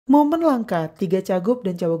Momen Langka, Tiga Cagub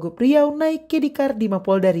dan Cawagub Riau naik ke Caddy di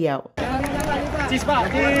Mapolda Riau.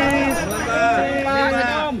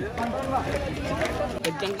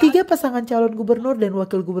 Tiga pasangan calon gubernur dan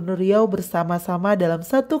wakil gubernur Riau bersama-sama dalam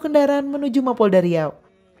satu kendaraan menuju Mapolda Riau.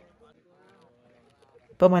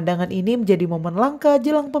 Pemandangan ini menjadi momen langka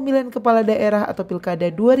jelang pemilihan kepala daerah atau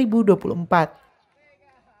Pilkada 2024.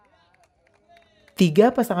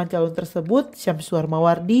 Tiga pasangan calon tersebut,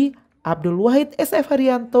 Syamsuar-Mawardi, Abdul Wahid-SF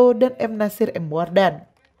Hariyanto, dan M Nasir-M Wardan,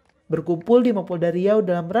 berkumpul di Mapolda Riau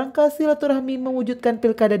dalam rangka silaturahmi mewujudkan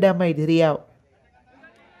Pilkada damai di Riau.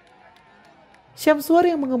 Syamsuar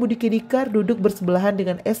yang mengemudi Caddy duduk bersebelahan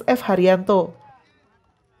dengan SF Hariyanto.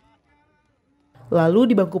 Lalu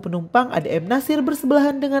di bangku penumpang ada M Nasir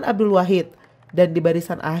bersebelahan dengan Abdul Wahid, dan di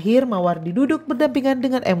barisan akhir Mawardi duduk berdampingan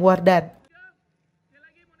dengan M Wardan.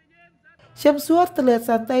 Syamsuar terlihat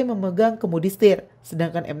santai memegang kemudi setir,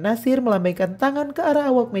 sedangkan M Nasir melambaikan tangan ke arah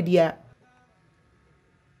awak media.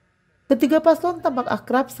 Ketiga paslon tampak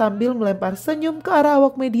akrab sambil melempar senyum ke arah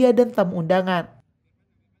awak media dan tamu undangan.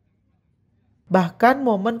 Bahkan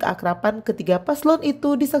momen keakraban ketiga paslon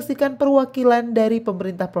itu disaksikan perwakilan dari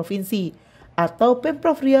pemerintah provinsi atau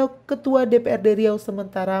Pemprov Riau, Ketua DPRD Riau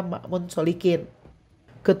sementara Makmun Solikin,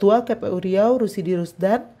 Ketua KPU Riau Rusidi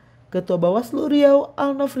Rusdan, Ketua Bawaslu Riau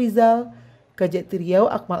Alnof Rizal, Kajati Riau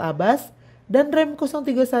Akmal Abbas, dan Rem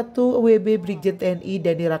 031 WB Brigjen TNI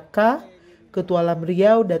Dani Rangka, Ketua Lam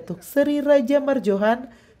Riau Datuk Seri Raja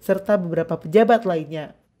Marjohan, serta beberapa pejabat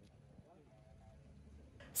lainnya.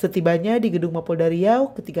 Setibanya di gedung Mapolda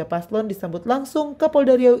Riau, ketiga paslon disambut langsung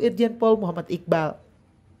Kapolda Riau Irjen Pol Muhammad Iqbal.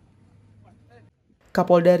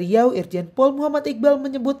 Kapolda Riau Irjen Pol Muhammad Iqbal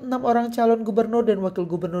menyebut 6 orang calon gubernur dan wakil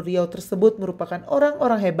gubernur Riau tersebut merupakan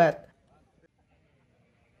orang-orang hebat.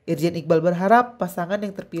 Irjen Iqbal berharap pasangan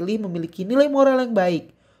yang terpilih memiliki nilai moral yang baik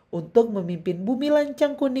untuk memimpin bumi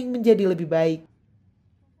lancang kuning menjadi lebih baik.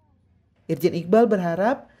 Irjen Iqbal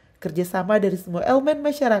berharap kerjasama dari semua elemen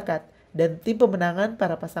masyarakat dan tim pemenangan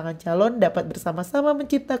para pasangan calon dapat bersama-sama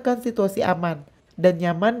menciptakan situasi aman dan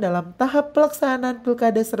nyaman dalam tahap pelaksanaan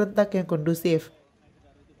pilkada serentak yang kondusif.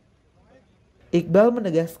 Iqbal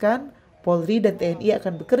menegaskan Polri dan TNI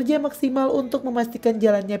akan bekerja maksimal untuk memastikan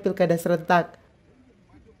jalannya pilkada serentak.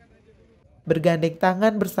 Bergandeng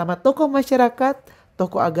tangan bersama tokoh masyarakat,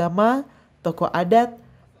 tokoh agama, tokoh adat,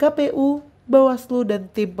 KPU, Bawaslu, dan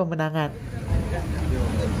tim pemenangan.